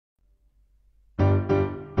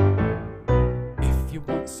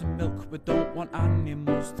some milk but don't want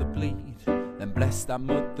animals to bleed, then bless thy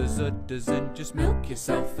mother's udders and just milk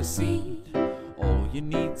yourself a seed. All you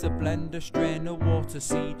need's a blender, strain a water,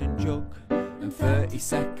 seed and jug, and 30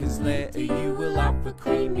 seconds later you will have a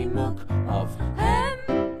creamy mug of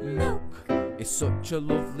hemp milk. It's such a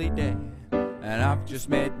lovely day, and I've just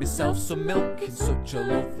made myself some milk in such a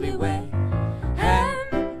lovely way.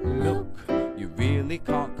 Hemp milk, you really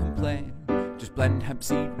can't complain. Just blend hemp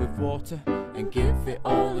seed with water and give it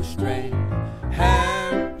all a strain.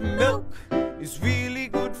 Hemp milk is really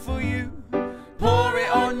good for you. Pour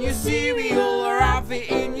it on your cereal or have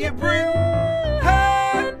it in your brew.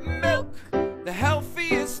 Hemp milk, the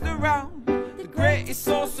healthiest around, the greatest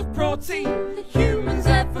source of protein that humans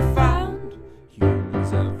ever found.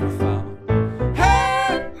 Humans ever found.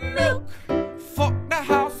 Hemp milk, fuck the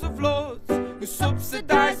House of Lords who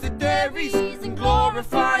subsidise the dairies and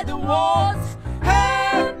glorify the wars.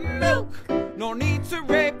 Hemp milk, no need to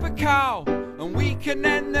rape a cow, and we can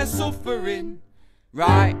end their suffering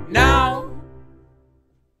right now.